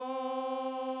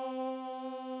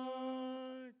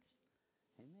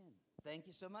Thank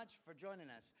you so much for joining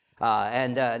us.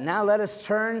 Now let us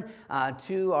turn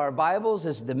to our Bibles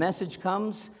as the message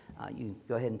comes. You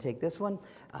go ahead and take this one.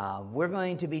 We're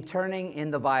going to be turning in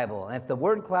the Bible. If the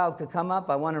word cloud could come up,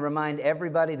 I want to remind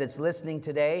everybody that's listening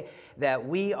today that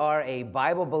we are a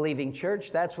Bible-believing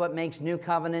church. That's what makes New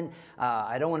Covenant,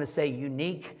 I don't want to say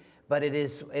unique, but it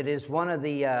is one of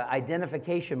the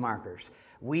identification markers.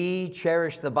 We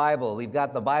cherish the Bible. We've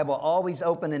got the Bible always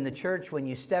open in the church. When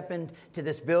you step into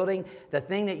this building, the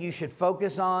thing that you should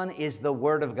focus on is the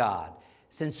Word of God.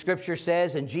 Since Scripture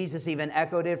says, and Jesus even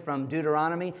echoed it from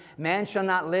Deuteronomy, man shall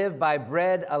not live by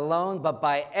bread alone, but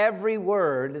by every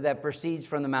word that proceeds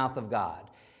from the mouth of God.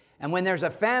 And when there's a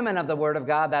famine of the Word of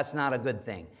God, that's not a good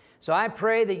thing. So I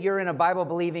pray that you're in a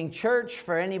Bible-believing church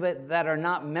for anybody that are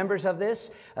not members of this.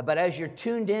 But as you're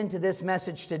tuned into this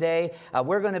message today,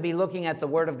 we're going to be looking at the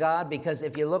Word of God, because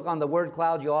if you look on the word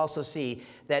cloud, you'll also see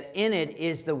that in it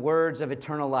is the words of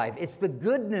eternal life. It's the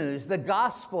good news, the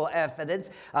gospel evidence,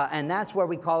 and that's where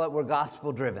we call it, we're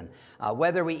gospel-driven.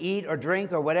 Whether we eat or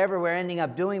drink or whatever we're ending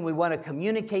up doing, we want to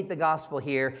communicate the gospel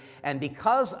here. And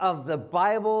because of the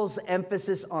Bible's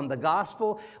emphasis on the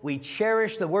gospel, we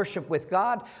cherish the worship with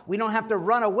God. We don't have to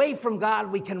run away from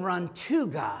God. We can run to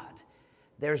God.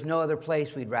 There's no other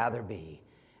place we'd rather be.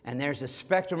 And there's a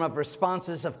spectrum of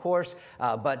responses, of course,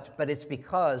 but it's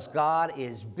because God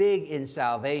is big in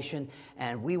salvation,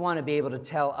 and we want to be able to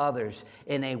tell others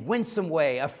in a winsome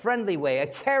way, a friendly way, a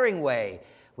caring way.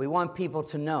 We want people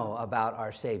to know about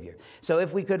our Savior. So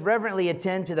if we could reverently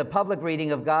attend to the public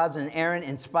reading of God's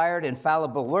inerrant-inspired,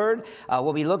 infallible Word,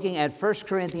 we'll be looking at 1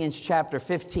 Corinthians chapter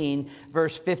 15,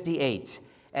 verse 58.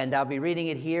 And I'll be reading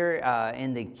it here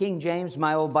in the King James,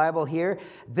 my old Bible here.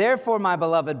 Therefore, my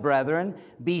beloved brethren,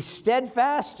 be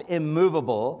steadfast,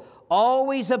 immovable,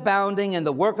 always abounding in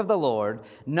the work of the Lord,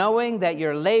 knowing that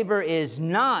your labor is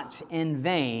not in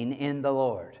vain in the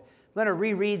Lord. I'm going to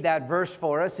reread that verse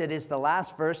for us. It is the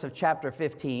last verse of chapter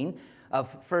 15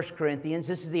 of 1 Corinthians.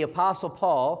 This is the Apostle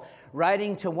Paul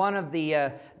writing to one of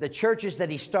the churches that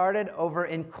he started over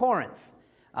in Corinth.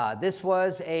 This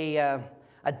was a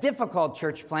difficult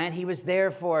church plant. He was there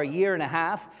for a year and a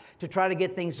half to try to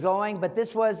get things going, but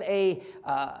this was an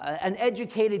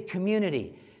educated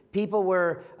community. People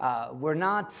were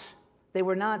not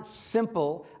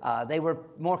simple. They were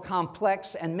more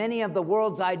complex, and many of the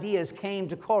world's ideas came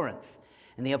to Corinth.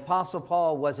 And the Apostle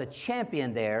Paul was a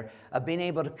champion there of being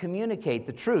able to communicate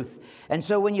the truth. And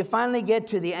so when you finally get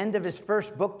to the end of his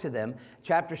first book to them,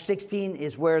 chapter 16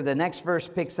 is where the next verse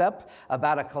picks up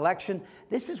about a collection.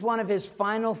 This is one of his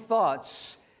final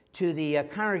thoughts to the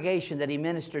congregation that he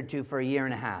ministered to for a year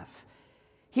and a half.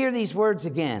 Hear these words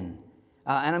again.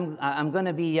 And I'm going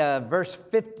to be verse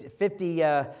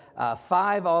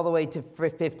 55 all the way to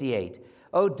 58.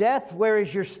 O death, where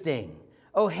is your sting?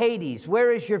 O Hades,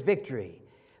 where is your victory?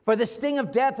 For the sting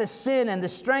of death is sin, and the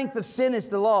strength of sin is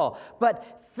the law.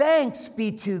 But thanks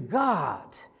be to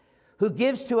God, who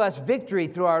gives to us victory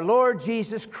through our Lord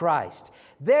Jesus Christ.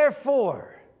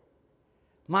 Therefore,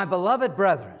 my beloved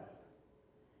brethren,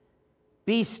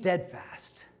 be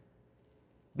steadfast,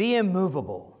 be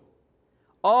immovable,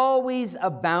 always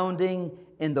abounding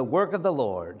in the work of the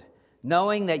Lord,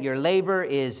 knowing that your labor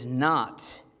is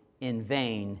not in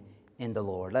vain in the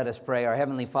Lord. Let us pray. Our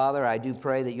Heavenly Father, I do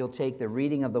pray that you'll take the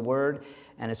reading of the Word,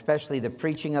 and especially the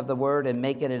preaching of the Word, and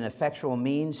make it an effectual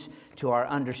means to our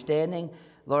understanding.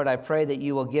 Lord, I pray that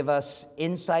you will give us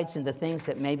insights into things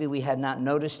that maybe we had not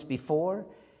noticed before.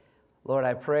 Lord,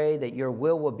 I pray that your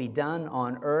will be done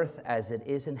on earth as it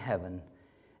is in heaven.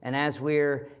 And as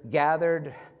we're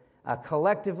gathered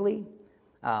collectively,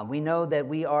 we know that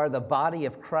we are the body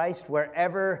of Christ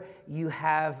wherever you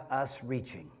have us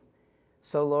reaching.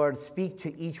 So, Lord, speak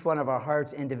to each one of our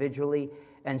hearts individually,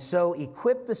 and so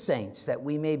equip the saints that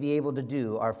we may be able to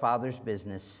do our Father's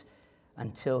business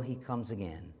until he comes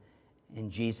again. In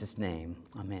Jesus' name,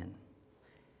 amen.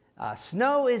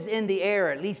 Snow is in the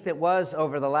air, at least it was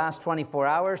over the last 24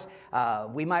 hours.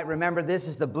 We might remember this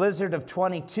as the blizzard of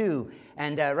 22.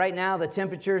 And right now the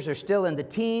temperatures are still in the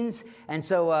teens. And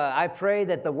so I pray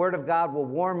that the Word of God will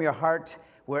warm your heart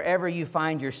wherever you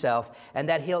find yourself, and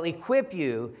that he'll equip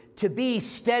you to be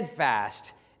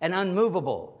steadfast and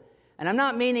unmovable. And I'm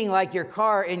not meaning like your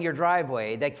car in your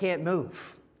driveway that can't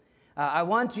move. I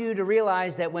want you to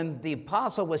realize that when the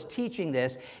apostle was teaching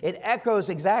this, it echoes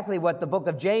exactly what the book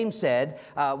of James said,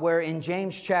 where in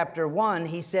James chapter 1,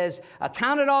 he says,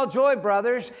 count it all joy,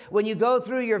 brothers, when you go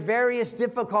through your various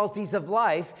difficulties of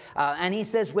life. And he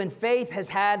says, when faith has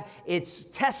had its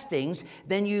testings,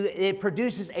 then it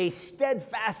produces a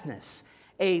steadfastness,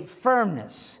 a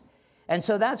firmness. And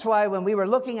so that's why when we were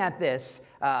looking at this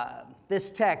this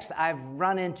text, I've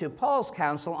run into Paul's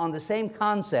counsel on the same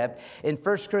concept in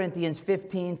 1 Corinthians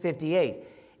 15:58.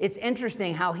 It's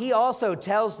interesting how he also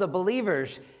tells the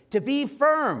believers to be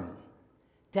firm,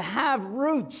 to have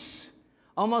roots,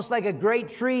 almost like a great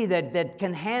tree that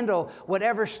can handle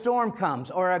whatever storm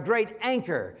comes, or a great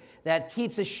anchor that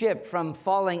keeps a ship from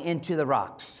falling into the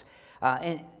rocks.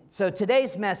 And so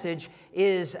today's message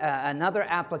is another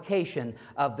application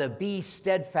of the be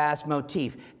steadfast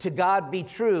motif. To God be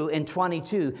true in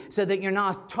 22, so that you're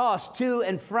not tossed to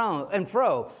and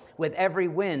fro with every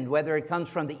wind, whether it comes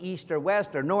from the east or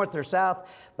west or north or south,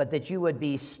 but that you would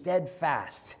be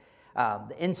steadfast.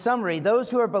 In summary, those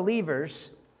who are believers,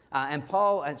 and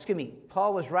Paul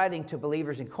was writing to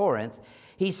believers in Corinth.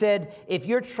 He said, if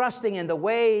you're trusting in the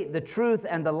way, the truth,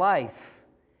 and the life,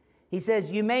 he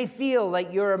says, you may feel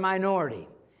like you're a minority.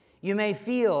 You may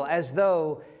feel as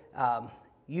though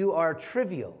you are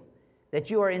trivial, that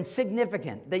you are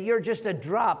insignificant, that you're just a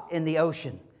drop in the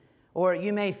ocean. Or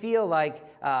you may feel like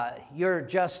you're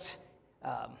just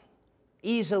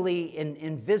easily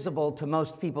invisible to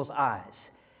most people's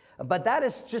eyes. But that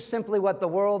is just simply what the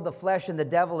world, the flesh, and the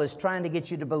devil is trying to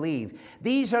get you to believe.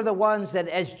 These are the ones that,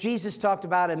 as Jesus talked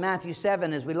about in Matthew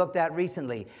 7, as we looked at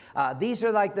recently, these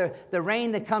are like the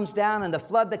rain that comes down and the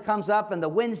flood that comes up and the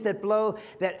winds that blow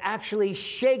that actually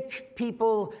shake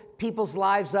people's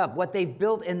lives up, what they've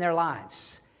built in their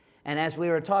lives. And as we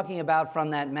were talking about from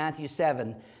that Matthew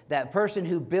 7, that person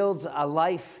who builds a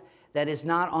life that is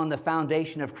not on the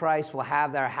foundation of Christ will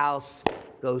have their house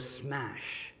go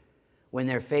smash when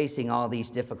they're facing all these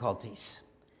difficulties.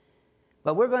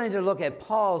 But we're going to look at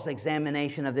Paul's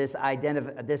examination of this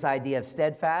idea of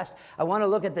steadfast. I want to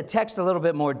look at the text a little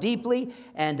bit more deeply,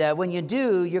 and when you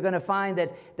do, you're going to find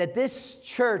that this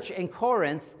church in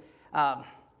Corinth,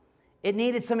 it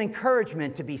needed some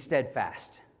encouragement to be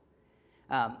steadfast.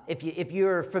 If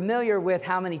you're familiar with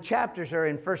how many chapters are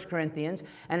in 1 Corinthians,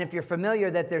 and if you're familiar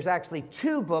that there's actually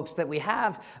 2 books that we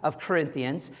have of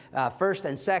Corinthians, 1st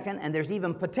and 2nd, and there's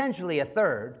even potentially a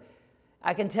 3rd,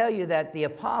 I can tell you that the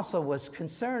apostle was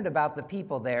concerned about the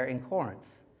people there in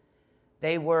Corinth.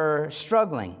 They were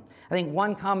struggling. I think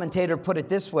one commentator put it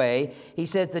this way. He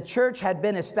says the church had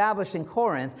been established in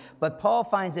Corinth, but Paul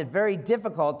finds it very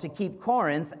difficult to keep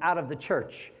Corinth out of the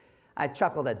church. I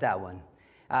chuckled at that one.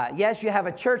 Yes, you have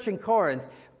a church in Corinth,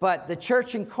 but the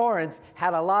church in Corinth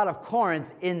had a lot of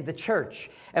Corinth in the church.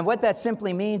 And what that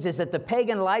simply means is that the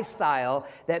pagan lifestyle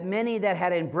that many that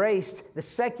had embraced the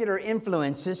secular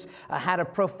influences had a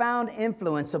profound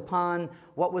influence upon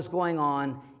what was going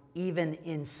on even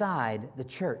inside the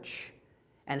church.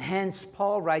 And hence,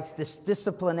 Paul writes this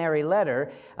disciplinary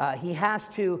letter. He has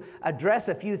to address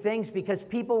a few things because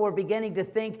people were beginning to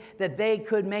think that they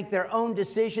could make their own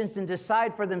decisions and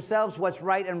decide for themselves what's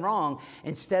right and wrong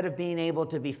instead of being able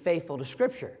to be faithful to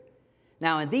Scripture.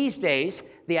 Now, in these days,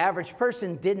 the average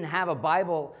person didn't have a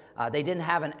Bible. They didn't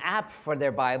have an app for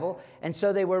their Bible, and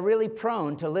so they were really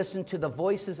prone to listen to the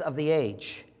voices of the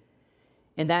age.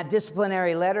 In that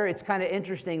disciplinary letter, it's kind of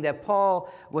interesting that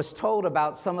Paul was told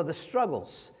about some of the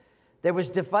struggles. There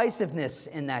was divisiveness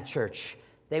in that church.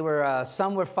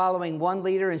 Some were following one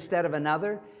leader instead of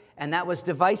another, and that was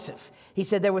divisive. He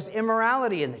said there was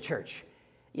immorality in the church.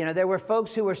 You know, there were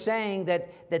folks who were saying that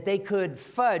they could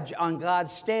fudge on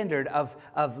God's standard of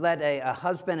let a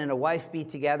husband and a wife be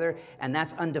together, and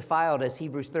that's undefiled, as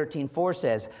Hebrews 13:4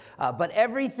 says. But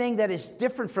everything that is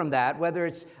different from that, whether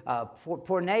it's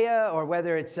porneia or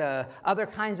whether it's other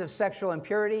kinds of sexual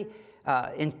impurity,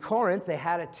 in Corinth they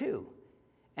had it too.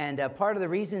 And part of the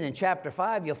reason in chapter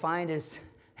 5 you'll find is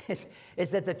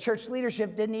that the church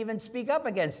leadership didn't even speak up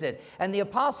against it. And the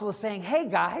apostle is saying, hey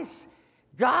guys,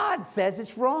 God says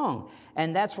it's wrong.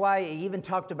 And that's why he even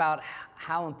talked about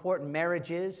how important marriage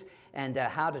is and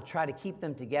how to try to keep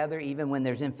them together even when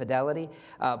there's infidelity.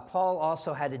 Paul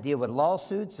also had to deal with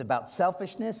lawsuits about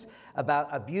selfishness, about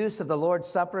abuse of the Lord's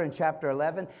Supper in chapter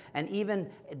 11, and even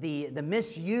the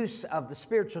misuse of the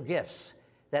spiritual gifts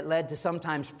that led to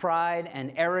sometimes pride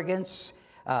and arrogance.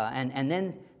 And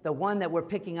then the one that we're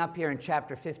picking up here in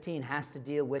chapter 15 has to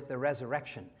deal with the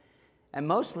resurrection. And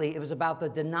mostly it was about the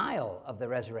denial of the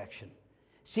resurrection.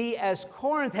 See, as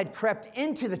Corinth had crept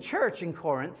into the church in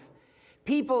Corinth,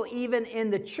 people even in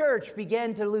the church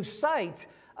began to lose sight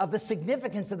of the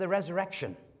significance of the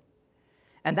resurrection.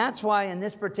 And that's why in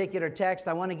this particular text,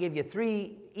 I want to give you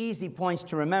 3 easy points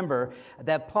to remember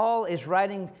that Paul is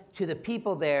writing to the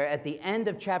people there at the end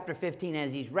of chapter 15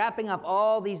 as he's wrapping up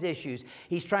all these issues.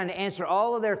 He's trying to answer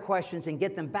all of their questions and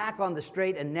get them back on the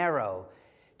straight and narrow,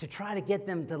 to try to get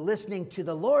them to listening to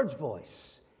the Lord's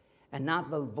voice and not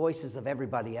the voices of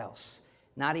everybody else,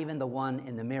 not even the one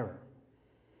in the mirror.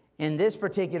 in this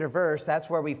particular verse, that's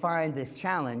where we find this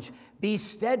challenge. Be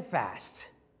steadfast.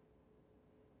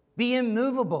 Be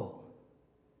immovable.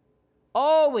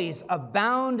 Always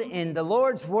abound in the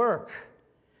Lord's work,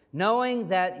 knowing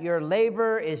that your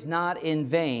labor is not in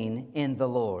vain in the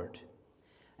Lord.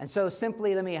 And so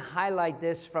simply let me highlight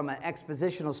this from an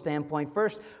expositional standpoint.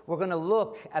 First, we're going to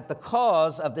look at the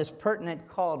cause of this pertinent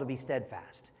call to be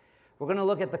steadfast. We're going to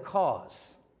look at the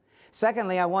cause.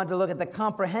 Secondly, I want to look at the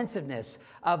comprehensiveness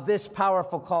of this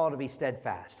powerful call to be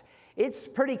steadfast. It's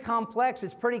pretty complex.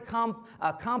 It's pretty,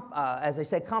 as I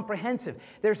said, comprehensive.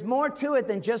 There's more to it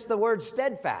than just the word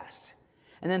steadfast.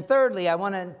 And then thirdly, I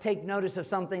want to take notice of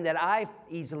something that I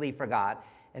easily forgot,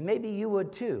 and maybe you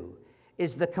would too,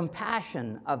 is the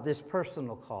compassion of this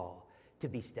personal call to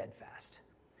be steadfast.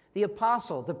 The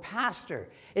apostle, the pastor,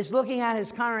 is looking at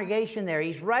his congregation there.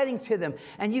 He's writing to them,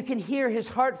 and you can hear his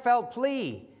heartfelt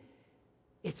plea.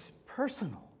 It's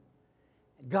personal.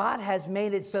 God has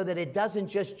made it so that it doesn't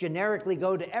just generically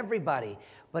go to everybody,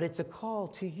 but it's a call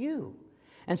to you.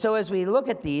 And so as we look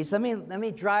at these, let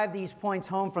me drive these points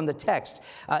home from the text.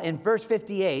 In verse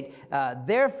 58,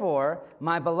 therefore,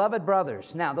 my beloved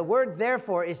brothers. Now, the word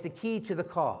therefore is the key to the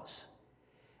cause.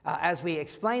 As we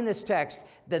explain this text,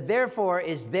 the therefore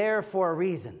is there for a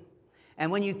reason.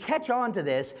 And when you catch on to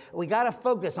this, we got to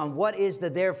focus on what is the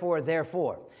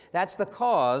therefore. That's the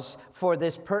cause for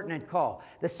this pertinent call.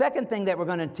 The second thing that we're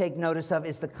going to take notice of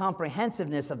is the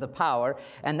comprehensiveness of the power.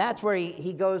 And that's where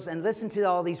he goes and listen to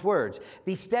all these words.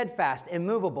 Be steadfast,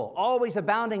 immovable, always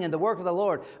abounding in the work of the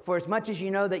Lord, for as much as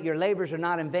you know that your labors are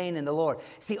not in vain in the Lord.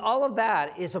 See, all of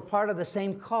that is a part of the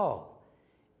same call.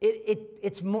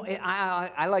 It's more,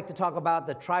 I like to talk about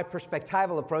the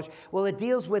tri-perspectival approach. Well, it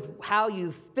deals with how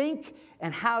you think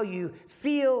and how you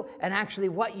feel and actually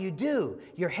what you do,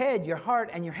 your head, your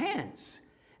heart, and your hands.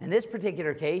 In this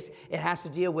particular case, it has to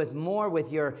deal with more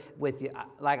with your,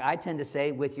 like I tend to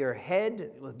say, with your head,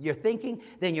 with your thinking,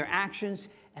 then your actions,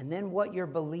 and then what you're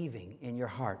believing in your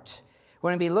heart.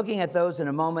 We're going to be looking at those in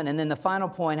a moment. And then the final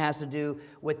point has to do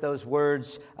with those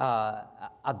words,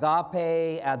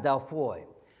 agape, adelphoi.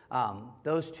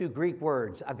 Those two Greek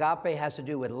words. Agape has to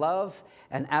do with love,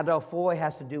 and adelphoi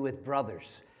has to do with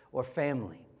brothers or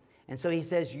family. And so he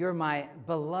says, you're my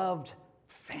beloved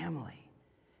family.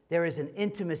 There is an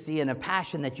intimacy and a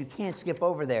passion that you can't skip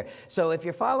over there. So if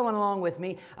you're following along with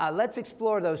me, let's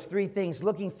explore those three things,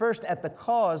 looking first at the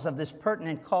cause of this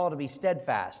pertinent call to be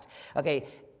steadfast. Okay,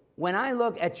 when I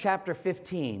look at chapter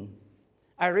 15,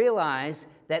 I realize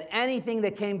that anything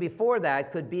that came before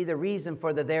that could be the reason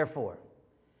for the therefore.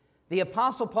 The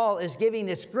Apostle Paul is giving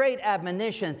this great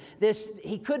admonition.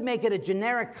 He could make it a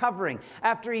generic covering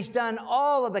after he's done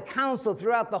all of the counsel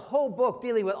throughout the whole book,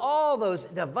 dealing with all those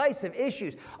divisive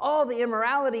issues, all the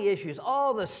immorality issues,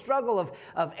 all the struggle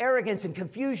of arrogance and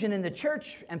confusion in the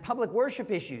church and public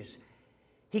worship issues.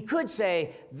 He could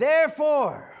say,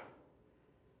 therefore,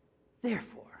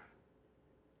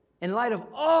 in light of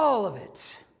all of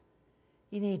it,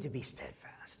 you need to be steadfast.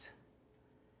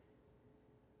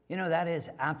 You know, that is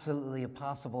absolutely a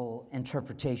possible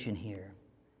interpretation here.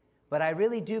 But I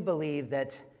really do believe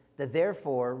that the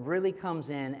therefore really comes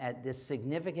in at this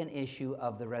significant issue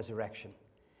of the resurrection.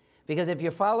 Because if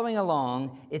you're following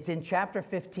along, it's in chapter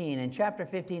 15, and chapter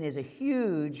 15 is a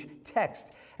huge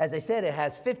text. As I said, it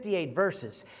has 58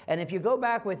 verses. And if you go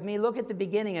back with me, look at the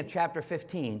beginning of chapter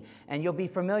 15, and you'll be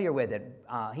familiar with it.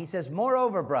 He says,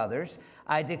 moreover, brothers,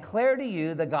 I declare to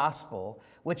you the gospel,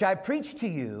 which I preached to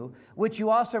you, which you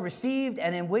also received,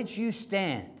 and in which you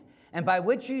stand, and by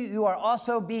which you are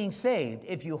also being saved,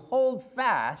 if you hold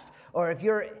fast, or if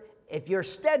you're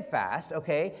steadfast,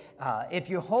 okay, if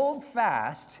you hold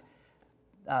fast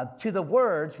to the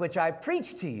words which I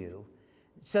preached to you,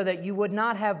 so that you would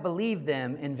not have believed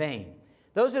them in vain.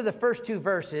 Those are the first two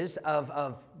verses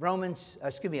of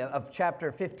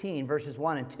chapter 15, verses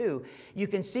 1 and 2. You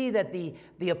can see that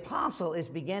the apostle is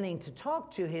beginning to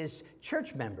talk to his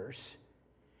church members.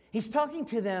 He's talking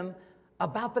to them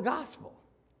about the gospel.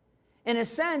 In a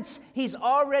sense, he's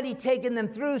already taken them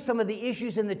through some of the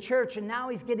issues in the church, and now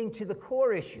he's getting to the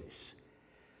core issues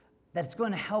that's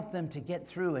going to help them to get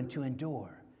through and to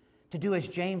endure, to do as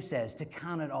James says, to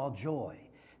count it all joy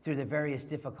through the various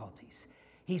difficulties.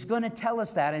 He's going to tell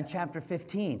us that in chapter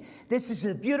 15. This is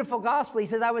a beautiful gospel. He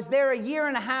says, I was there a year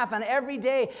and a half, and every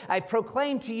day I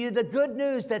proclaimed to you the good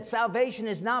news that salvation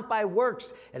is not by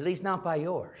works, at least not by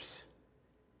yours.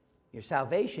 Your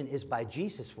salvation is by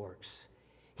Jesus' works.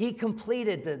 He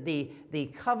completed the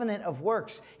covenant of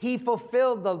works. He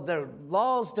fulfilled the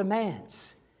law's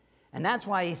demands. And that's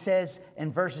why he says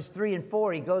in verses 3 and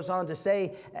 4, he goes on to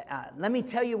say, let me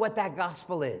tell you what that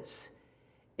gospel is.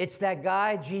 It's that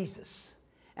guy, Jesus.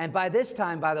 And by this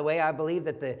time, by the way, I believe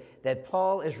that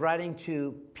Paul is writing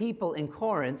to people in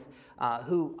Corinth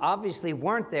who obviously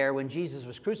weren't there when Jesus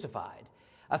was crucified.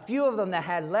 A few of them that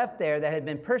had left there that had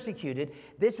been persecuted.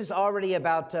 This is already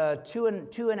about two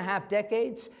and a half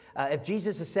decades. If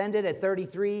Jesus ascended at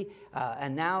 33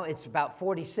 and now it's about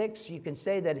 46, you can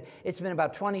say that it's been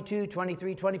about 22,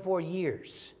 23, 24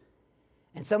 years.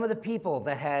 And some of the people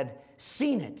that had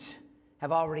seen it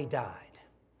have already died.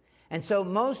 And so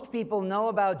most people know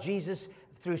about Jesus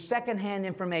through secondhand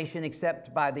information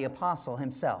except by the apostle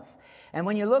himself. And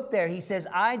when you look there, he says,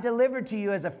 I delivered to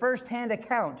you as a first-hand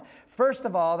account, first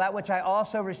of all, that which I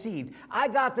also received. I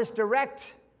got this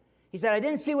direct. He said, I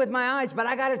didn't see it with my eyes, but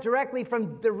I got it directly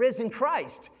from the risen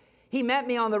Christ. He met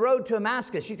me on the road to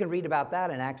Damascus. You can read about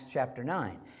that in Acts chapter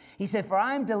 9. He said, for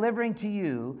I am delivering to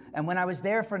you, and when I was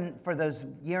there for those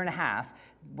year and a half,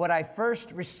 what I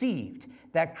first received,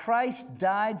 that Christ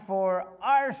died for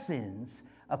our sins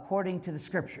according to the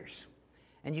Scriptures.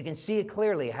 And you can see it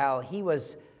clearly how he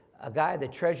was a guy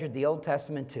that treasured the Old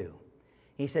Testament too.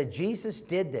 He said, Jesus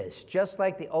did this just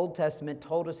like the Old Testament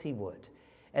told us he would.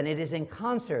 And it is in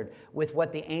concert with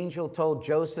what the angel told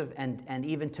Joseph and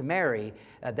even to Mary,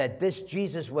 that this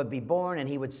Jesus would be born and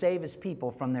he would save his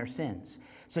people from their sins.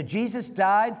 So Jesus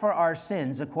died for our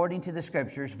sins according to the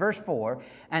Scriptures, verse 4,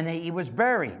 and that he was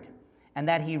buried, and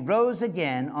that he rose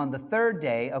again on the third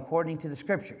day according to the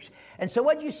Scriptures. And so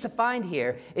what you find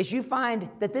here is you find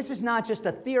that this is not just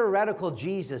a theoretical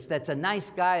Jesus that's a nice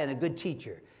guy and a good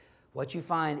teacher. What you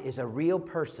find is a real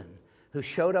person who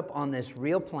showed up on this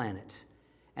real planet.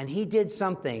 And he did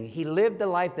something. He lived the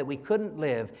life that we couldn't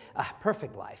live, a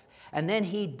perfect life. And then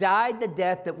he died the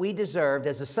death that we deserved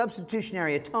as a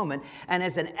substitutionary atonement. And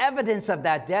as an evidence of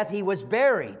that death, he was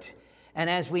buried. And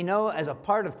as we know, as a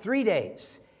part of 3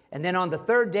 days. And then on the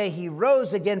third day, he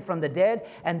rose again from the dead.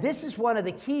 And this is one of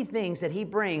the key things that he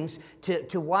brings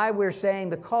to why we're saying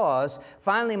the cause.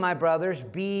 Finally, my brothers,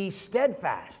 be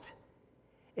steadfast.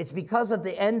 It's because of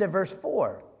the end of verse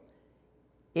 4.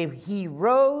 If he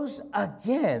rose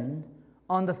again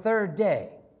on the third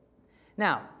day.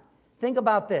 Now, think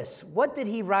about this. What did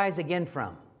he rise again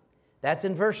from? That's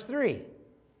in verse 3.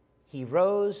 He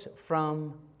rose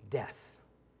from death.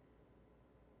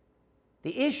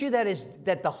 The issue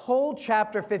that the whole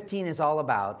chapter 15 is all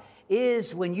about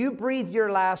is when you breathe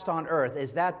your last on earth,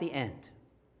 is that the end?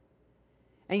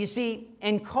 And you see,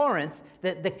 in Corinth,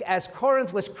 as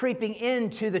Corinth was creeping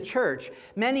into the church,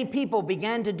 many people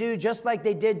began to do just like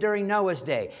they did during Noah's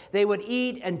day. They would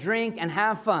eat and drink and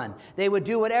have fun. They would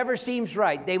do whatever seems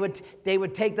right. They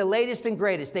would take the latest and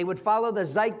greatest. They would follow the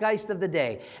zeitgeist of the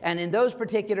day. And in those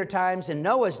particular times, in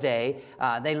Noah's day,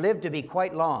 they lived to be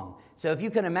quite long. So if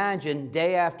you can imagine,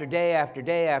 day after day after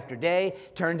day after day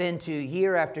turned into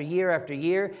year after year after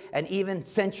year, and even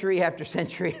century after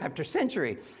century after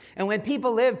century. And when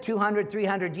people lived 200,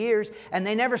 300 years and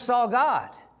they never saw God,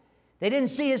 they didn't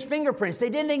see his fingerprints, they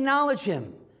didn't acknowledge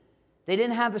him, they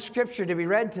didn't have the Scripture to be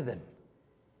read to them.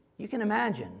 You can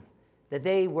imagine that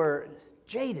they were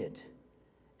jaded.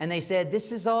 And they said,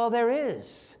 this is all there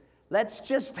is. Let's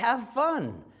just have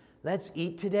fun. Let's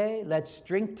eat today, let's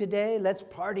drink today, let's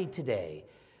party today.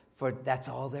 For that's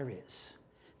all there is.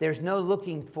 There's no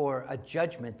looking for a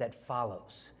judgment that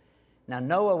follows. Now,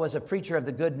 Noah was a preacher of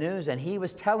the good news, and he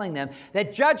was telling them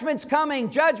that judgment's coming,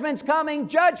 judgment's coming,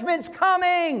 judgment's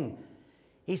coming.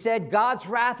 He said God's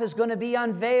wrath is going to be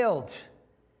unveiled.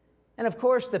 And of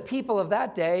course, the people of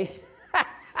that day,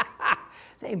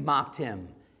 they mocked him,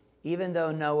 even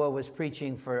though Noah was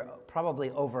preaching for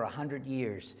probably over 100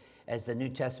 years, as the New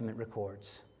Testament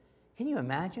records. Can you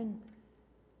imagine?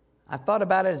 I've thought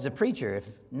about it as a preacher. If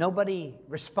nobody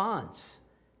responds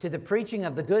to the preaching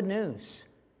of the good news,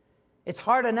 it's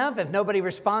hard enough if nobody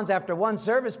responds after one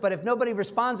service, but if nobody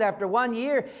responds after 1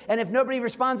 year, and if nobody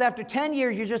responds after 10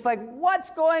 years, you're just like, what's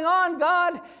going on,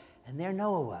 God? And there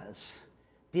Noah was,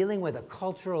 dealing with a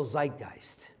cultural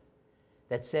zeitgeist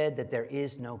that said that there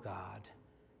is no God,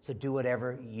 so do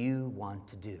whatever you want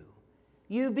to do.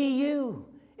 You be you.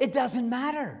 It doesn't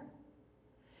matter.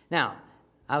 Now,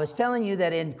 I was telling you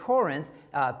that in Corinth,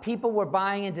 people were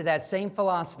buying into that same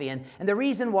philosophy. And the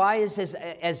reason why is,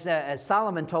 as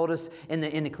Solomon told us in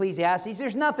Ecclesiastes,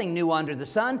 there's nothing new under the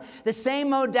sun. The same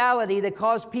modality that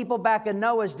caused people back in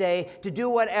Noah's day to do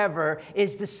whatever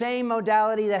is the same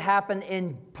modality that happened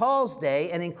in Paul's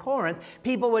day. And in Corinth,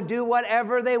 people would do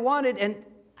whatever they wanted. And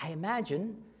I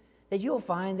imagine that you'll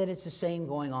find that it's the same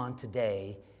going on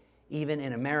today, even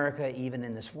in America, even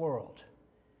in this world.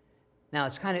 Now,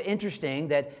 it's kind of interesting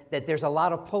that there's a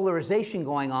lot of polarization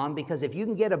going on, because if you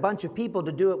can get a bunch of people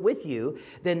to do it with you,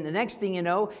 then the next thing you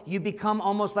know, you become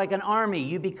almost like an army.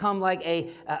 You become like a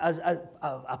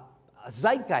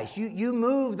zeitgeist. You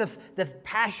move the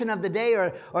passion of the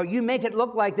day, or you make it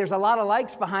look like there's a lot of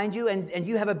likes behind you, and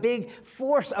you have a big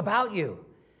force about you.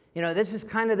 You know, this is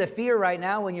kind of the fear right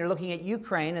now when you're looking at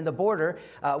Ukraine and the border,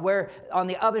 where on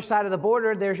the other side of the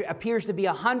border there appears to be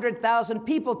 100,000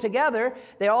 people together.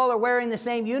 They all are wearing the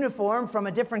same uniform from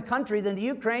a different country than the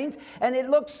Ukrainians, and it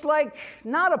looks like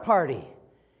not a party.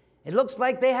 It looks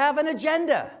like they have an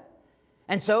agenda.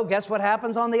 And so guess what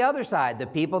happens on the other side? The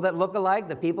people that look alike,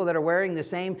 the people that are wearing the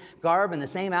same garb and the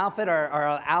same outfit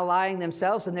are allying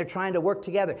themselves, and they're trying to work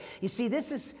together. You see, this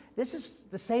is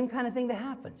the same kind of thing that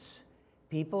happens.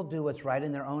 People do what's right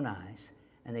in their own eyes,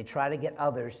 and they try to get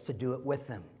others to do it with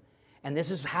them. And this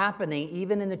is happening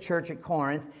even in the church at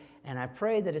Corinth, and I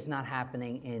pray that it's not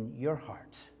happening in your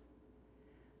heart.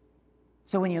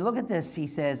 So when you look at this, he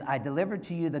says, I delivered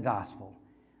to you the gospel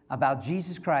about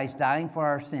Jesus Christ dying for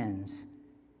our sins,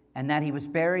 and that he was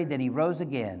buried, that he rose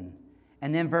again.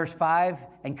 And then verse 5,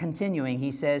 and continuing,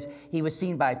 he says, he was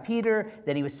seen by Peter,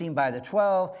 then he was seen by the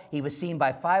 12, he was seen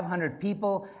by 500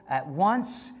 people at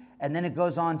once. And then it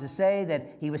goes on to say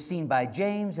that he was seen by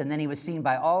James, and then he was seen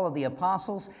by all of the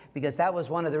apostles, because that was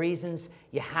one of the reasons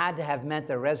you had to have met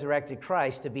the resurrected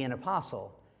Christ to be an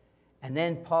apostle. And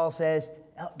then Paul says,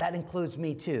 oh, that includes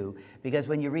me too, because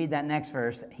when you read that next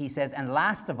verse, he says, and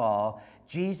last of all,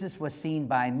 Jesus was seen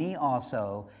by me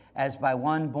also, as by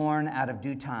one born out of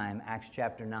due time, Acts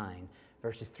chapter 9.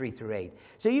 Verses 3 through 8.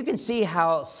 So you can see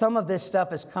how some of this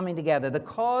stuff is coming together. The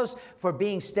cause for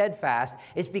being steadfast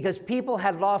is because people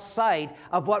had lost sight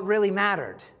of what really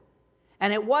mattered.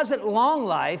 And it wasn't long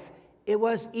life, it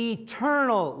was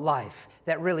eternal life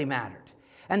that really mattered.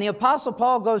 And the Apostle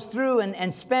Paul goes through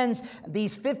and spends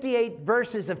these 58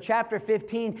 verses of chapter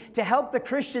 15 to help the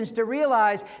Christians to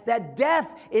realize that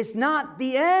death is not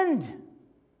the end.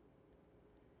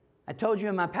 I told you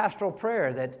in my pastoral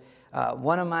prayer that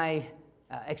one of my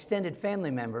extended family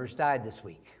members died this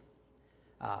week.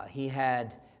 He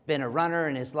had been a runner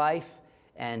in his life,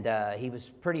 and he was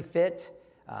pretty fit.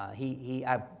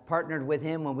 I partnered with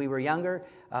him when we were younger,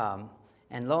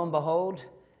 and lo and behold,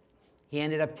 he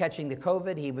ended up catching the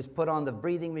COVID. He was put on the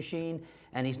breathing machine,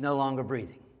 and he's no longer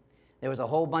breathing. There was a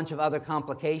whole bunch of other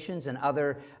complications and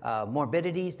other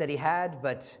morbidities that he had,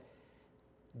 but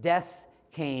death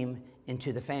came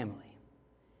into the family.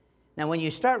 Now, when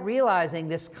you start realizing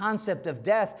this concept of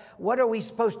death, what are we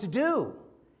supposed to do?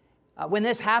 When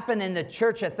this happened in the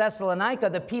church at Thessalonica,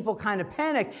 the people kind of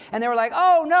panicked, and they were like,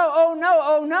 oh no, oh no,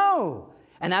 oh no.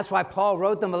 And that's why Paul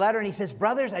wrote them a letter, and he says,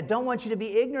 brothers, I don't want you to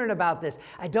be ignorant about this.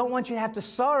 I don't want you to have to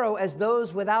sorrow as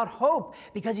those without hope,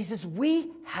 because he says,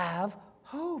 we have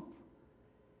hope.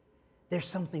 There's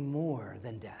something more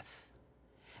than death.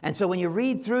 And so when you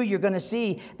read through, you're going to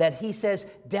see that he says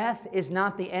death is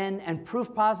not the end, and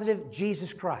proof positive,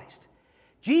 Jesus Christ.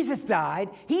 Jesus died,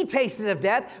 he tasted of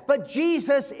death, but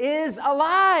Jesus is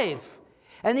alive.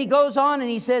 And he goes on and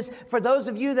he says, for those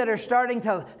of you that are starting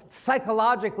to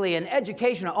psychologically and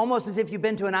educational, almost as if you've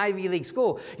been to an Ivy League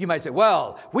school, you might say,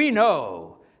 well, we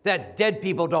know that dead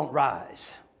people don't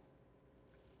rise.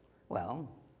 Well,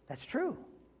 that's true.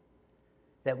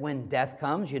 That when death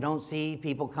comes, you don't see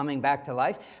people coming back to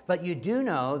life. But you do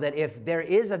know that if there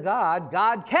is a God,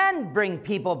 God can bring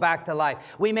people back to life.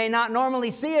 We may not normally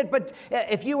see it, but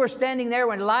if you were standing there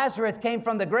when Lazarus came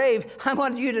from the grave, I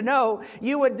wanted you to know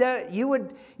you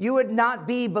would not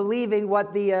be believing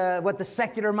what the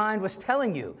secular mind was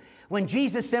telling you. When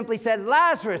Jesus simply said,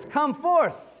 Lazarus, come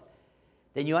forth,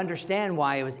 then you understand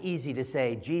why it was easy to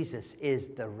say Jesus is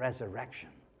the resurrection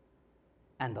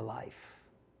and the life.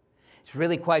 It's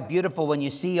really quite beautiful when you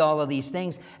see all of these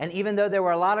things. And even though there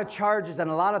were a lot of charges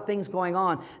and a lot of things going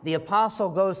on, the apostle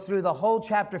goes through the whole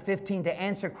chapter 15 to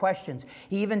answer questions.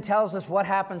 He even tells us what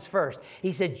happens first.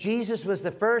 He said Jesus was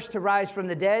the first to rise from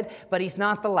the dead, but he's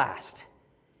not the last.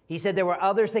 He said there were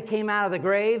others that came out of the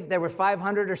grave. There were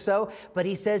 500 or so, but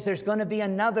he says there's going to be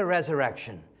another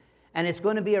resurrection. And it's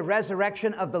going to be a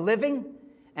resurrection of the living.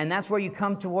 And that's where you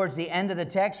come towards the end of the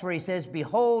text where he says,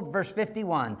 behold, verse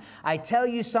 51, I tell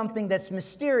you something that's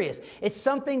mysterious. It's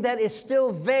something that is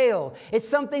still veiled. It's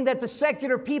something that the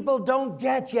secular people don't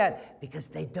get yet because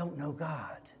they don't know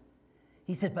God.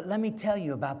 He said, but let me tell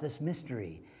you about this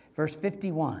mystery. Verse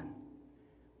 51,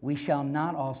 we shall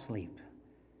not all sleep.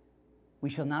 We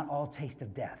shall not all taste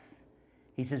of death.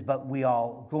 He says, but we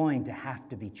all going to have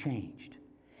to be changed.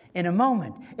 In a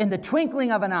moment, in the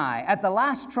twinkling of an eye, at the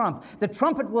last trump, the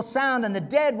trumpet will sound, and the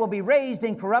dead will be raised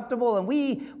incorruptible, and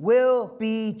we will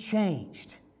be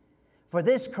changed. For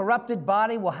this corrupted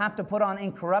body will have to put on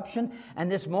incorruption, and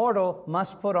this mortal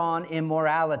must put on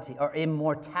immorality or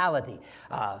immortality.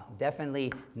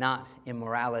 Definitely not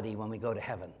immorality when we go to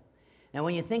heaven. Now,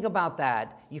 when you think about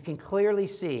that, you can clearly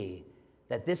see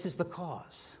that this is the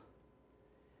cause.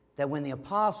 That when the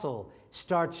apostle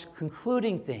starts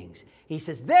concluding things, he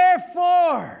says,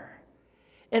 therefore,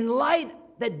 in light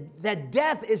that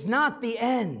death is not the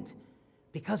end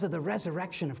because of the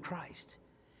resurrection of Christ,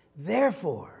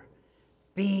 therefore,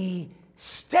 be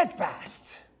steadfast.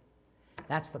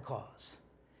 That's the cause.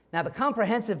 Now, the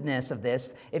comprehensiveness of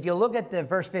this, if you look at the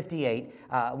verse 58,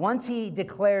 once he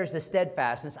declares the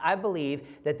steadfastness, I believe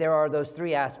that there are those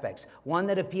three aspects. One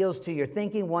that appeals to your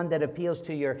thinking, one that appeals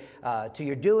to your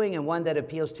doing, and one that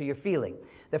appeals to your feeling.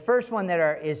 The first one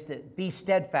is to be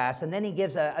steadfast, and then he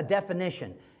gives a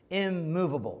definition,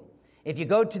 immovable. If you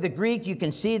go to the Greek, you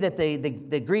can see that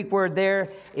the Greek word there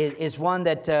is one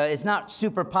that is not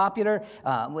super popular.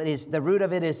 The root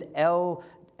of it is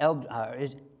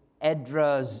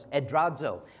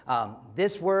edrazo.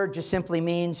 This word just simply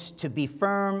means to be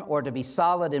firm or to be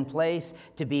solid in place,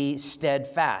 to be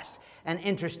steadfast. And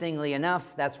interestingly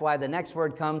enough, that's why the next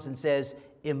word comes and says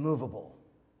immovable.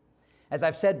 As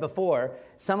I've said before,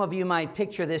 some of you might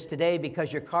picture this today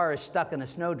because your car is stuck in a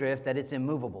snowdrift, that it's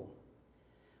immovable.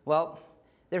 Well,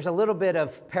 there's a little bit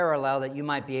of parallel that you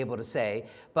might be able to say,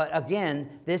 but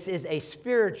again, this is a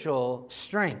spiritual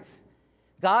strength.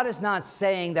 God is not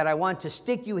saying that I want to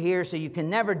stick you here so you can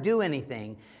never do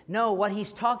anything. No, what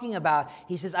he's talking about,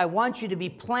 he says, I want you to be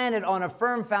planted on a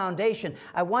firm foundation.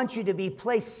 I want you to be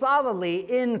placed solidly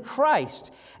in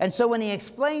Christ. And so when he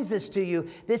explains this to you,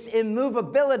 this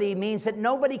immovability means that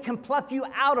nobody can pluck you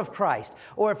out of Christ.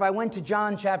 Or if I went to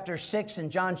John chapter 6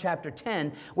 and John chapter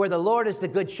 10, where the Lord is the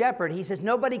good shepherd, he says,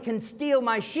 nobody can steal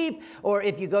my sheep. Or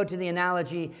if you go to the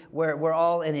analogy where we're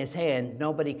all in his hand,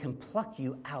 nobody can pluck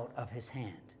you out of his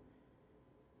hand.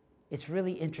 It's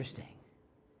really interesting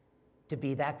to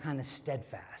be that kind of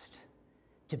steadfast,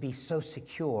 to be so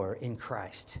secure in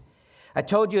Christ. I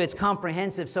told you it's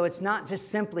comprehensive, so it's not just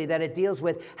simply that it deals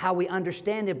with how we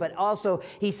understand it, but also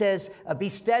he says, be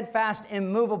steadfast,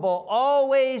 immovable,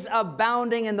 always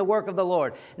abounding in the work of the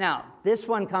Lord. Now, this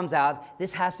one comes out,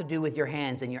 this has to do with your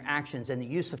hands and your actions and the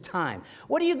use of time.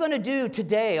 What are you going to do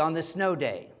today on this snow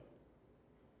day?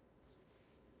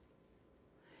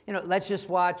 Let's just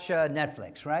watch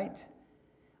Netflix, right?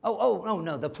 Oh,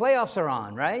 no, the playoffs are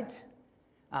on, right?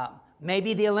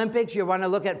 Maybe the Olympics, you want to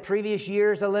look at previous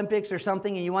year's Olympics or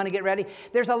something and you want to get ready.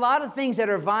 There's a lot of things that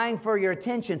are vying for your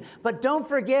attention, but don't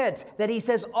forget that he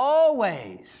says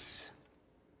always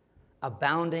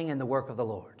abounding in the work of the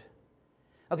Lord.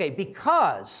 Okay,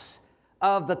 because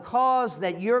of the cause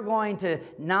that you're going to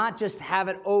not just have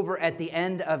it over at the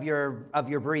end of your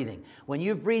breathing. When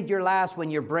you've breathed your last,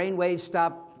 when your brain waves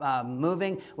stop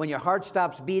moving, when your heart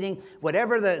stops beating,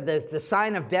 whatever the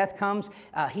sign of death comes,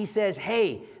 he says,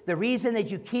 hey, the reason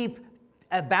that you keep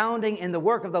abounding in the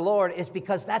work of the Lord is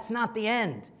because that's not the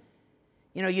end.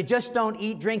 You just don't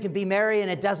eat, drink, and be merry, and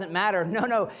it doesn't matter.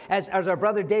 No. As our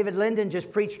brother David Linden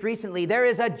just preached recently, there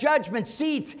is a judgment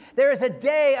seat. There is a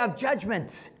day of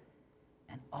judgment.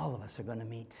 And all of us are going to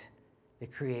meet the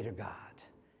Creator God,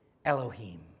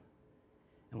 Elohim.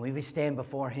 And when we stand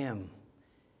before him,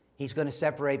 he's going to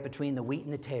separate between the wheat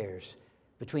and the tares,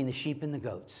 between the sheep and the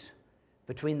goats,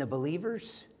 between the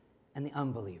believers and the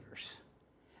unbelievers.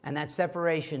 And that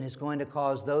separation is going to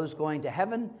cause those going to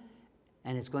heaven,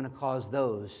 and it's going to cause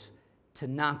those to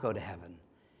not go to heaven.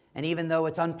 And even though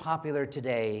it's unpopular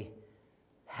today,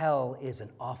 hell is an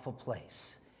awful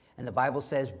place. And the Bible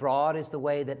says, broad is the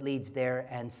way that leads there,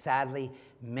 and sadly,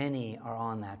 many are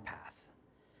on that path.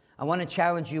 I want to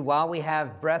challenge you, while we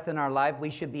have breath in our life, we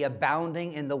should be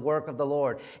abounding in the work of the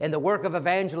Lord, in the work of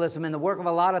evangelism, in the work of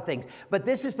a lot of things. But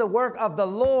this is the work of the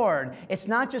Lord. It's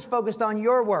not just focused on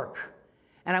your work.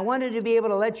 And I wanted to be able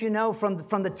to let you know from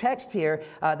the text here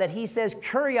that he says,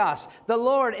 Kurios, the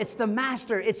Lord, it's the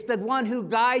master. It's the one who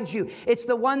guides you. It's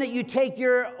the one that you take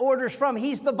your orders from.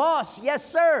 He's the boss. Yes,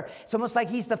 sir. It's almost like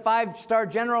he's the 5-star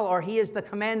general, or he is the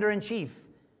commander-in-chief.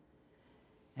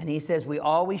 And he says we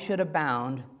always should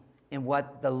abound in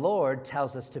what the Lord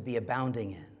tells us to be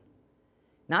abounding in.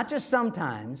 Not just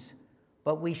sometimes,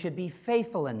 but we should be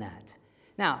faithful in that.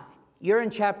 Now, you're in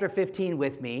chapter 15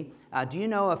 with me. Do you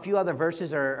know a few other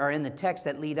verses are in the text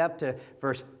that lead up to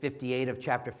verse 58 of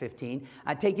chapter 15?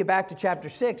 I take you back to chapter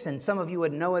 6, and some of you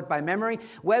would know it by memory.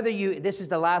 This is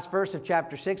the last verse of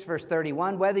chapter 6, verse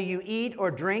 31. Whether you eat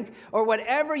or drink or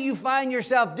whatever you find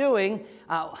yourself doing,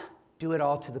 do it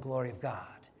all to the glory of God.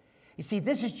 You see,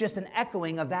 this is just an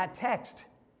echoing of that text.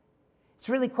 It's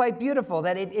really quite beautiful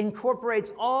that it incorporates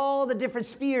all the different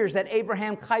spheres that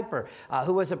Abraham Kuyper,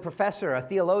 who was a professor, a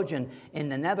theologian in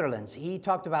the Netherlands, he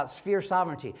talked about sphere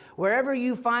sovereignty. Wherever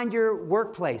you find your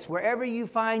workplace, wherever you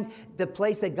find the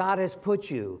place that God has put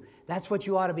you, that's what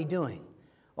you ought to be doing.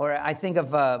 Or I think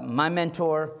of my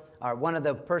mentor, or one of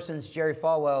the persons, Jerry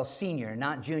Falwell Sr.,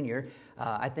 not Jr.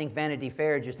 I think Vanity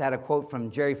Fair just had a quote from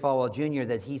Jerry Falwell Jr.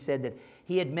 that he said that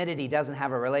he admitted he doesn't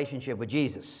have a relationship with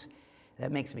Jesus.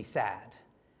 That makes me sad.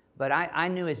 But I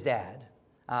knew his dad.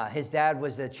 His dad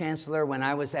was a chancellor when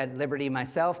I was at Liberty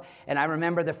myself, and I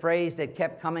remember the phrase that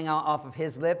kept coming out off of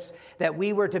his lips, that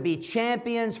we were to be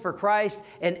champions for Christ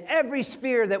in every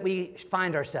sphere that we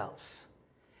find ourselves.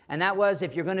 And that was,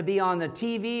 if you're going to be on the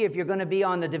TV, if you're going to be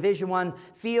on the Division I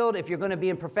field, if you're going to be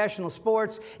in professional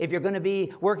sports, if you're going to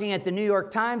be working at the New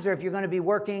York Times, or if you're going to be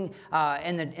working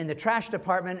in the trash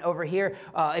department over here,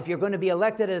 if you're going to be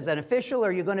elected as an official,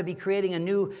 or you're going to be creating a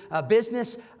new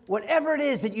business, whatever it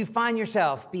is that you find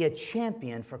yourself, be a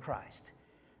champion for Christ.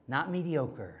 Not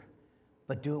mediocre,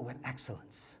 but do it with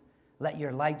excellence. Let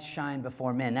your light shine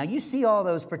before men. Now, you see all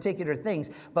those particular things,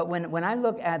 but when I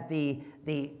look at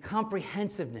the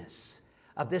comprehensiveness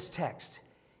of this text,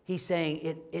 he's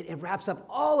saying it wraps up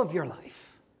all of your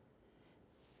life.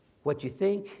 What you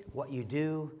think, what you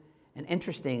do, and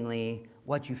interestingly,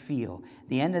 what you feel.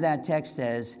 The end of that text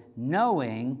says,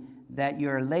 knowing that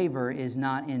your labor is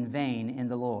not in vain in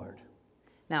the Lord.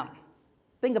 Now,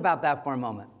 think about that for a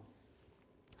moment.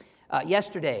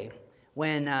 Yesterday,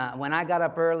 when I got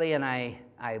up early and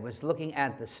I was looking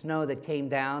at the snow that came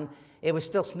down, it was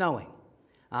still snowing.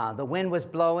 The wind was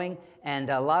blowing, and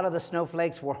a lot of the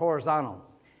snowflakes were horizontal.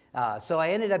 So I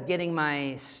ended up getting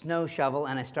my snow shovel,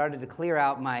 and I started to clear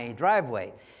out my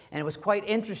driveway. And it was quite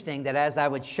interesting that as I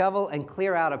would shovel and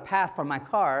clear out a path for my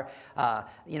car,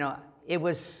 it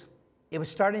was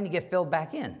starting to get filled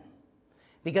back in.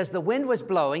 Because the wind was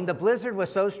blowing, the blizzard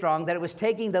was so strong that it was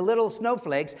taking the little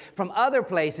snowflakes from other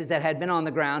places that had been on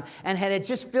the ground and had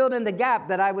just filled in the gap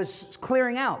that I was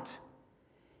clearing out.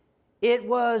 It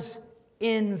was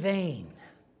in vain.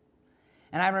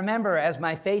 And I remember as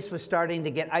my face was starting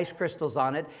to get ice crystals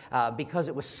on it because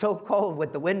it was so cold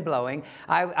with the wind blowing,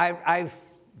 I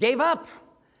gave up.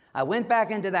 I went back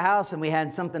into the house and we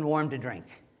had something warm to drink,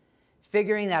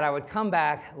 figuring that I would come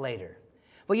back later.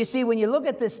 Well, you see, when you look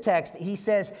at this text, he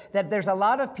says that there's a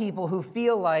lot of people who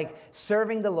feel like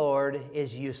serving the Lord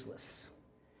is useless.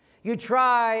 You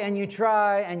try and you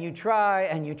try and you try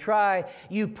and you try.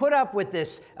 You put up with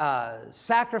this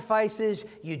sacrifices.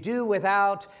 You do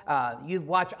without. You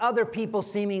watch other people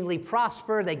seemingly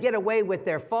prosper. They get away with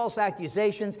their false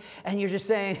accusations. And you're just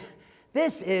saying,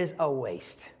 this is a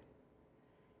waste.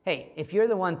 Hey, if you're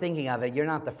the one thinking of it, you're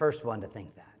not the first one to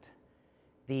think that.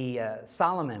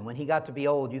 Solomon, when he got to be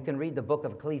old, you can read the book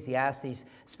of Ecclesiastes,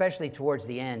 especially towards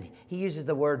the end. He uses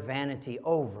the word vanity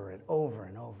over and over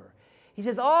and over. He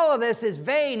says, all of this is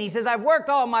vain. He says, I've worked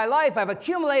all my life. I've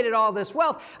accumulated all this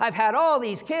wealth. I've had all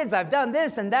these kids. I've done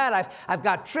this and that. I've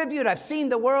got tribute. I've seen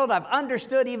the world. I've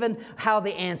understood even how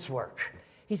the ants work.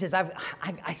 He says,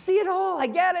 I see it all. I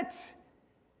get it.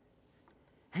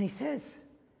 And he says,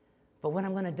 but when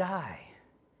I'm going to die,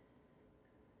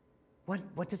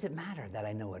 what does it matter that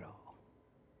I know it all?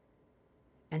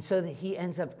 And so that he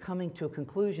ends up coming to a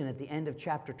conclusion at the end of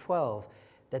chapter 12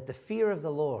 that the fear of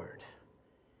the Lord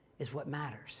is what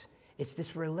matters. It's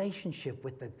this relationship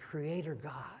with the Creator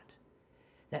God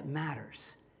that matters.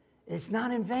 It's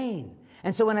not in vain.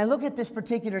 And so when I look at this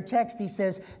particular text, he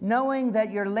says, knowing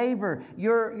that your labor,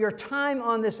 your time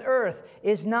on this earth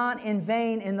is not in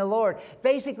vain in the Lord.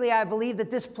 Basically, I believe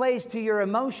that this plays to your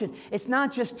emotion. It's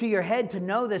not just to your head to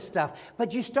know this stuff,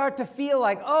 but you start to feel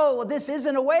like, oh, well, this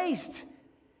isn't a waste.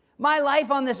 My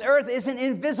life on this earth isn't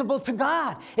invisible to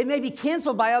God. It may be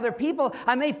canceled by other people.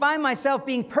 I may find myself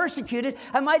being persecuted.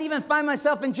 I might even find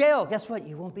myself in jail. Guess what?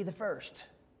 You won't be the first.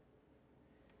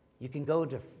 You can go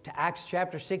to Acts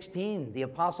chapter 16. The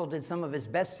apostle did some of his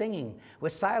best singing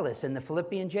with Silas in the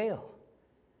Philippian jail.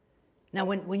 Now,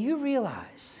 when you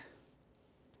realize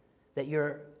that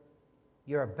you're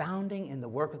abounding in the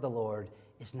work of the Lord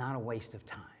is not a waste of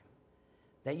time,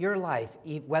 that your life,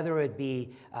 whether it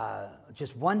be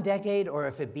just 1 decade or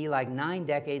if it be like 9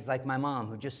 decades like my mom,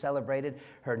 who just celebrated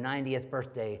her 90th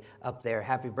birthday up there.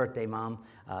 Happy birthday, Mom,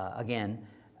 again.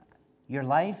 Your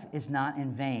life is not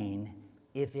in vain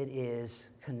if it is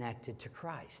connected to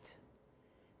Christ.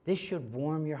 This should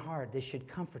warm your heart. This should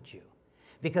comfort you.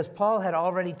 Because Paul had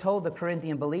already told the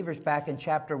Corinthian believers back in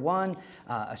chapter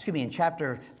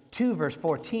 2, verse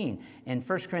 14. In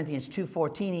 1 Corinthians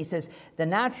 2:14, he says, the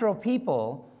natural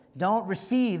people don't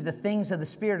receive the things of the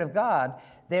Spirit of God.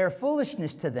 They are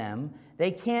foolishness to them. They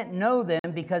can't know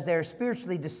them because they're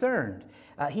spiritually discerned.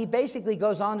 He basically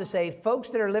goes on to say,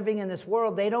 folks that are living in this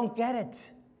world, they don't get it.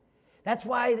 That's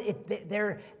why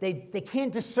they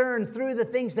can't discern through the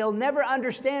things. They'll never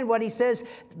understand what he says,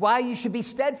 why you should be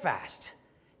steadfast.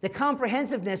 The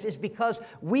comprehensiveness is because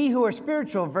we who are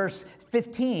spiritual, verse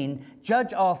 15,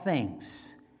 judge all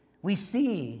things. We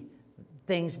see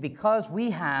things because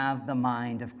we have the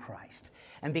mind of Christ.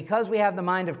 And because we have the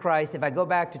mind of Christ, if I go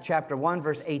back to chapter 1,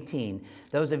 verse 18,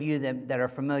 those of you that are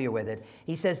familiar with it,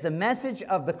 he says the message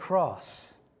of the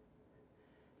cross,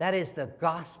 that is the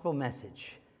gospel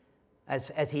message.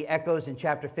 As he echoes in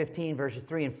chapter 15, verses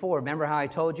 3 and 4. Remember how I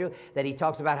told you that he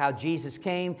talks about how Jesus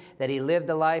came, that he lived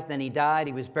a life, then he died,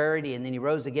 he was buried, and then he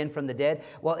rose again from the dead?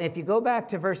 Well, if you go back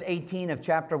to verse 18 of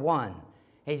chapter 1,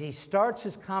 as he starts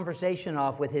his conversation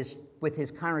off with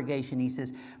his congregation, he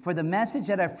says, for the message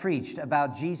that I've preached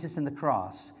about Jesus and the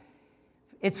cross,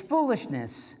 it's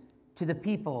foolishness to the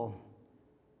people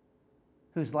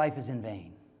whose life is in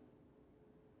vain.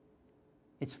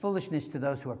 It's foolishness to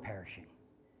those who are perishing.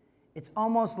 It's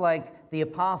almost like the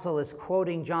apostle is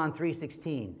quoting John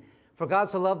 3:16. For God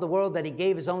so loved the world that he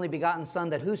gave his only begotten Son,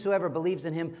 that whosoever believes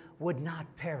in him would not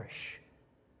perish,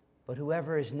 but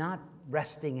whoever is not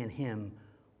resting in him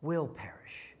will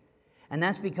perish. And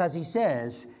that's because he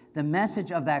says the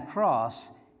message of that cross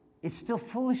is still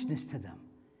foolishness to them.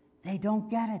 They don't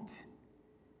get it.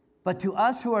 But to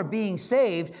us who are being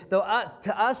saved, to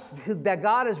us that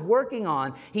God is working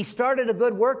on, he started a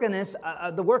good work in this,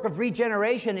 the work of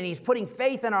regeneration, and he's putting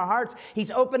faith in our hearts.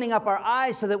 He's opening up our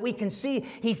eyes so that we can see.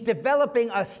 He's developing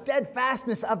a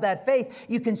steadfastness of that faith.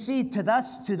 You can see to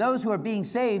those who are being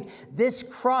saved, this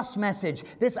cross message,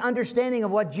 this understanding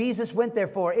of what Jesus went there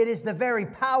for. It is the very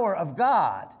power of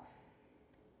God.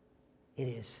 It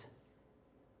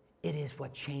is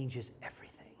what changes everything.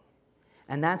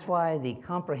 And that's why the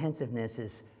comprehensiveness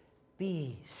is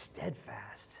be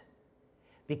steadfast.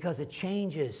 Because it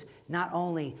changes not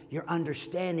only your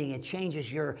understanding, it changes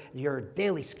your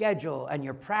daily schedule and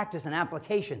your practice and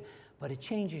application, but it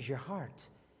changes your heart.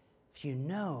 If you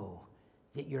know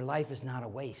that your life is not a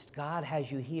waste. God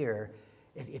has you here,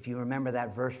 if you remember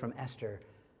that verse from Esther,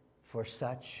 for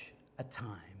such a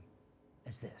time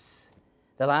as this.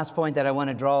 The last point that I want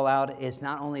to draw out is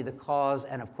not only the cause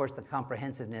and, of course, the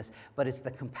comprehensiveness, but it's the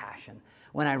compassion.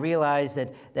 When I realize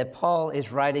that Paul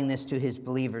is writing this to his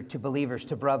believers,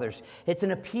 to brothers, it's an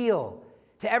appeal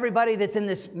to everybody that's in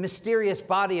this mysterious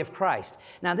body of Christ.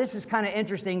 Now, this is kind of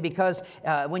interesting because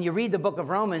when you read the book of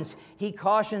Romans, he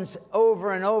cautions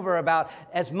over and over about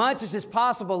as much as is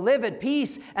possible, live at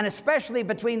peace, and especially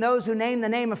between those who name the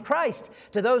name of Christ,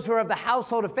 to those who are of the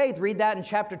household of faith. Read that in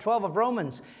chapter 12 of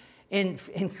Romans. In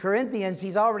Corinthians,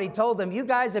 he's already told them, you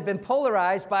guys have been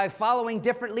polarized by following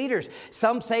different leaders.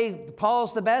 Some say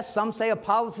Paul's the best. Some say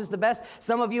Apollos is the best.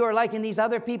 Some of you are liking these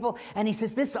other people. And he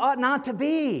says, this ought not to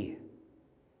be.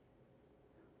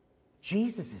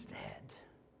 Jesus is the head.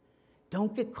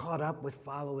 Don't get caught up with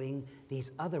following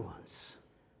these other ones.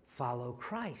 Follow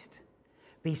Christ.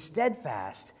 Be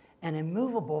steadfast and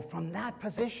immovable from that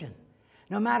position,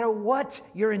 no matter what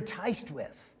you're enticed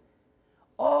with.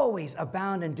 Always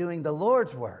abound in doing the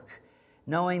Lord's work,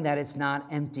 knowing that it's not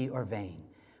empty or vain.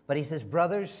 But he says,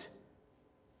 brothers,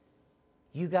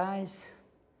 you guys,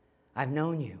 I've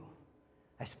known you.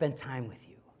 I've spent time with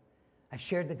you. I've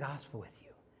shared the gospel with you.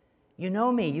 You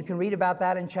know me. You can read about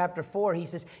that in chapter 4. He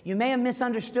says, you may have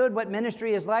misunderstood what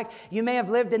ministry is like. You may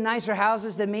have lived in nicer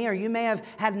houses than me, or you may have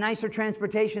had nicer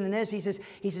transportation than this. He says,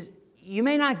 you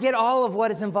may not get all of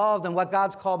what is involved in what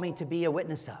God's called me to be a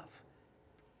witness of.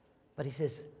 But he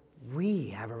says, we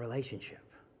have a relationship.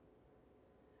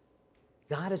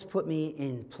 God has put me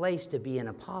in place to be an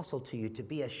apostle to you, to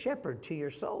be a shepherd to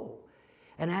your soul.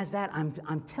 And as that,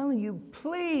 I'm telling you,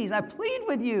 please, I plead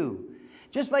with you.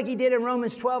 Just like he did in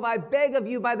Romans 12, I beg of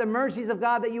you by the mercies of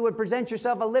God that you would present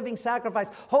yourself a living sacrifice,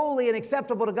 holy and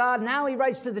acceptable to God. Now he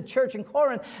writes to the church in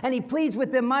Corinth, and he pleads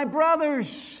with them, my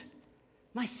brothers,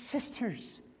 my sisters,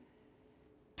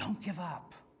 don't give up.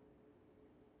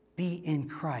 Be in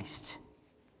Christ.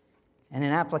 And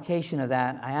in application of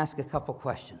that, I ask a couple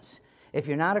questions. If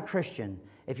you're not a Christian,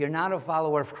 if you're not a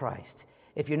follower of Christ,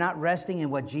 if you're not resting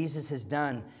in what Jesus has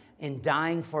done in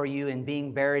dying for you and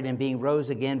being buried and being rose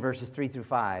again, verses 3 through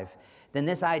 5, then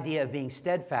this idea of being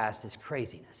steadfast is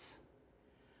craziness.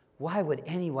 Why would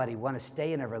anybody want to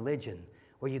stay in a religion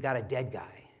where you got a dead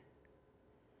guy?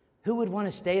 Who would want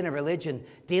to stay in a religion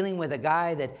dealing with a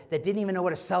guy that didn't even know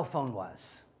what a cell phone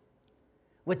was?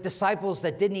 With disciples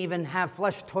that didn't even have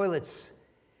flush toilets?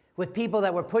 With people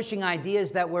that were pushing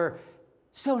ideas that were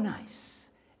so nice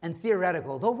and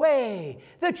theoretical? The way,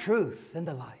 the truth, and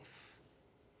the life.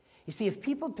 You see, if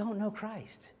people don't know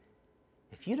Christ,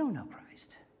 if you don't know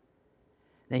Christ,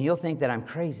 then you'll think that I'm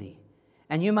crazy.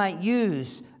 And you might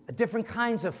use different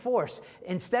kinds of force.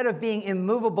 Instead of being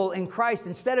immovable in Christ,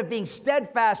 instead of being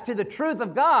steadfast to the truth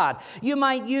of God, you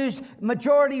might use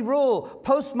majority rule,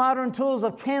 postmodern tools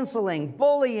of canceling,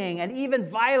 bullying, and even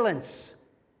violence.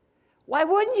 Why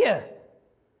wouldn't you?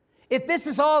 If this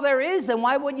is all there is, then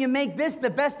why wouldn't you make this the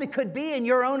best it could be in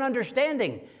your own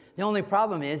understanding? The only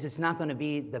problem is it's not going to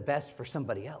be the best for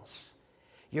somebody else.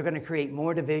 You're going to create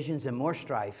more divisions and more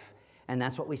strife. And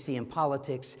that's what we see in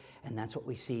politics, and that's what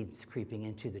we see creeping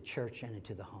into the church and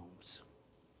into the homes.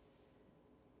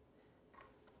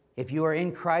 If you are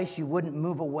in Christ, you wouldn't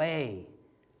move away.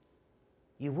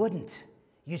 You wouldn't.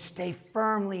 You stay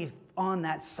firmly on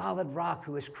that solid rock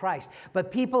who is Christ. But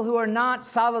people who are not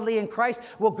solidly in Christ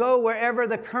will go wherever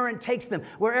the current takes them,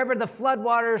 wherever the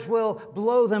floodwaters will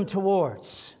blow them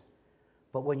towards.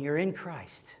 But when you're in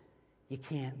Christ, you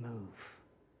can't move.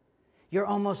 You're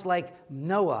almost like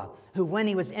Noah, who when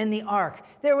he was in the ark,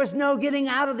 there was no getting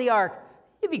out of the ark.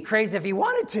 He'd be crazy if he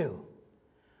wanted to.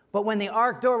 But when the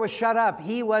ark door was shut up,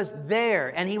 he was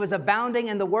there, and he was abounding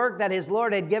in the work that his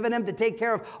Lord had given him to take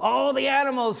care of all the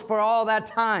animals for all that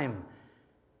time.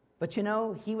 But you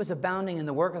know, he was abounding in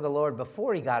the work of the Lord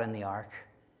before he got in the ark,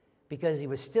 because he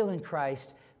was still in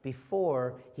Christ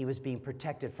before he was being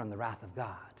protected from the wrath of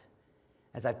God.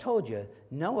 As I've told you,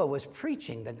 Noah was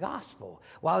preaching the gospel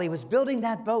while he was building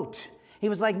that boat. He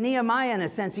was like Nehemiah in a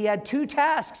sense. He had two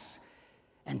tasks,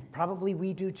 and probably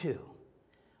we do too.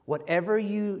 Whatever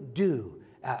you do,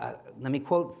 let me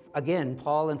quote again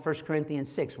Paul in 1 Corinthians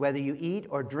 6, whether you eat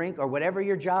or drink or whatever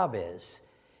your job is,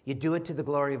 you do it to the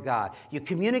glory of God. You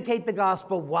communicate the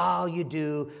gospel while you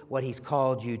do what he's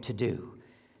called you to do.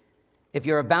 If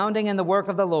you're abounding in the work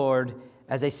of the Lord,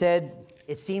 as I said,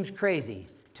 it seems crazy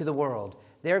to the world.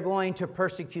 They're going to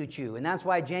persecute you. And that's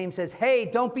why James says, hey,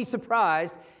 don't be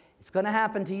surprised. It's going to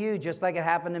happen to you just like it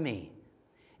happened to me.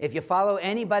 If you follow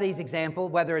anybody's example,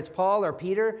 whether it's Paul or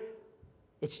Peter,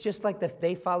 it's just like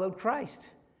they followed Christ.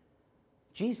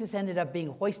 Jesus ended up being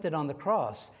hoisted on the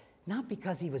cross, not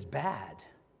because he was bad,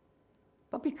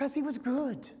 but because he was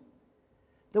good.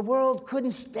 The world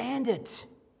couldn't stand it.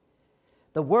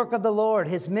 The work of the Lord,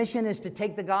 his mission is to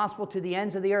take the gospel to the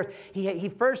ends of the earth. He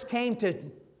first came to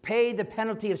pay the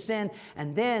penalty of sin,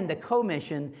 and then the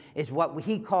commission is what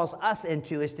he calls us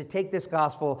into, is to take this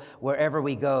gospel wherever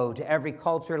we go, to every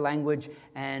culture, language,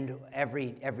 and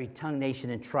every tongue,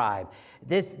 nation, and tribe.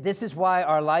 This is why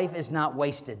our life is not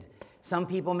wasted. Some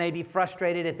people may be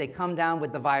frustrated if they come down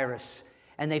with the virus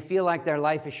and they feel like their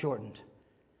life is shortened.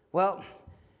 Well,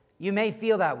 you may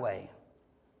feel that way.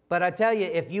 But I tell you,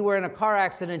 if you were in a car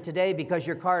accident today because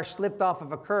your car slipped off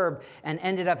of a curb and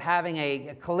ended up having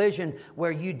a collision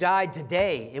where you died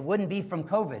today, it wouldn't be from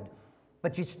COVID,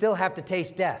 but you'd still have to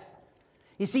taste death.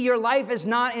 You see, your life is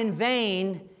not in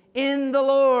vain in the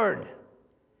Lord.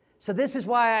 So this is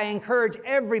why I encourage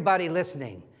everybody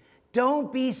listening.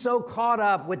 Don't be so caught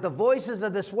up with the voices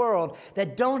of this world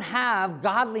that don't have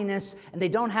godliness and they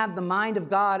don't have the mind of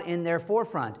God in their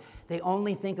forefront. They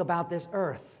only think about this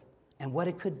earth and what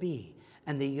it could be,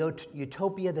 and the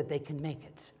utopia that they can make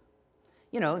it.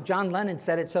 You know, John Lennon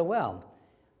said it so well,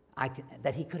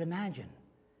 that he could imagine.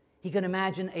 He could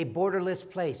imagine a borderless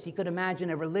place. He could imagine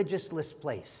a religiousless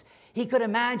place. He could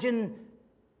imagine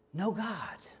no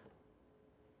God.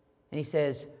 And he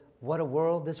says, what a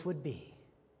world this would be.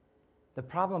 The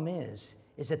problem is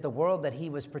that the world that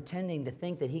he was pretending to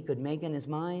think that he could make in his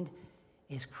mind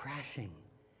is crashing.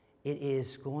 It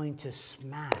is going to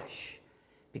smash.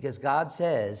 Because God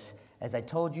says, as I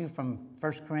told you from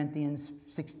 1 Corinthians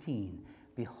 16,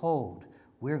 behold,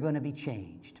 we're going to be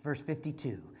changed. Verse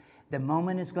 52, the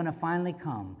moment is going to finally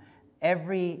come.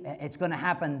 It's going to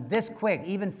happen this quick,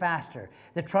 even faster.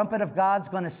 The trumpet of God's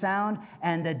going to sound,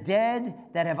 and the dead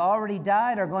that have already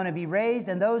died are going to be raised,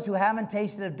 and those who haven't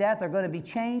tasted of death are going to be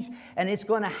changed, and it's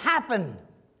going to happen.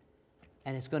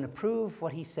 And it's going to prove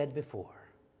what he said before,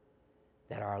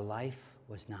 that our life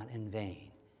was not in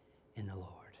vain in the Lord.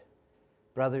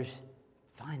 Brothers,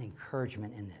 find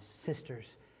encouragement in this. Sisters,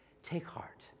 take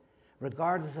heart.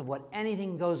 Regardless of what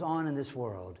anything goes on in this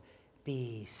world,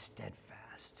 be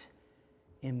steadfast,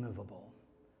 immovable,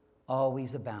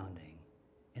 always abounding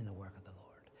in the work of the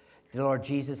Dear Lord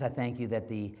Jesus, I thank you that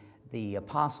the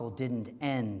apostle didn't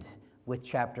end with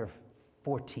chapter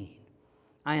 14.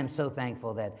 I am so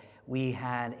thankful that we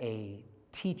had a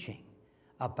teaching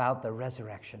about the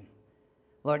resurrection.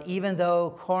 Lord, even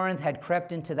though Corinth had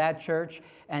crept into that church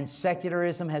and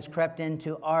secularism has crept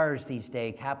into ours these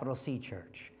days, capital C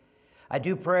church, I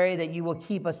do pray that you will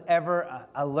keep us ever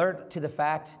alert to the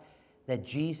fact that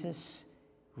Jesus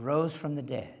rose from the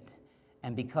dead.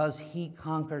 And because he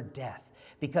conquered death,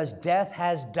 because death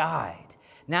has died,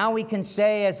 now we can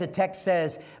say, as the text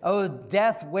says, "O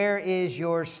death, where is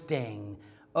your sting?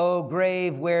 O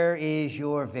grave, where is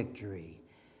your victory?"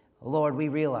 Lord, we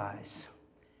realize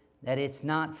that it's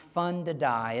not fun to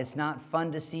die. It's not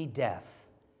fun to see death.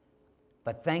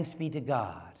 But thanks be to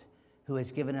God who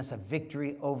has given us a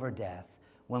victory over death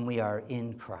when we are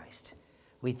in Christ.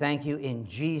 We thank you in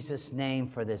Jesus' name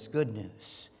for this good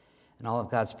news. And all of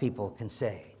God's people can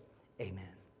say, amen.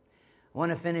 I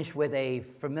want to finish with a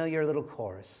familiar little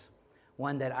chorus,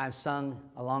 one that I've sung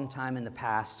a long time in the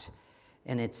past,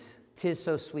 and it's "'Tis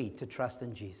so sweet to trust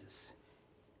in Jesus."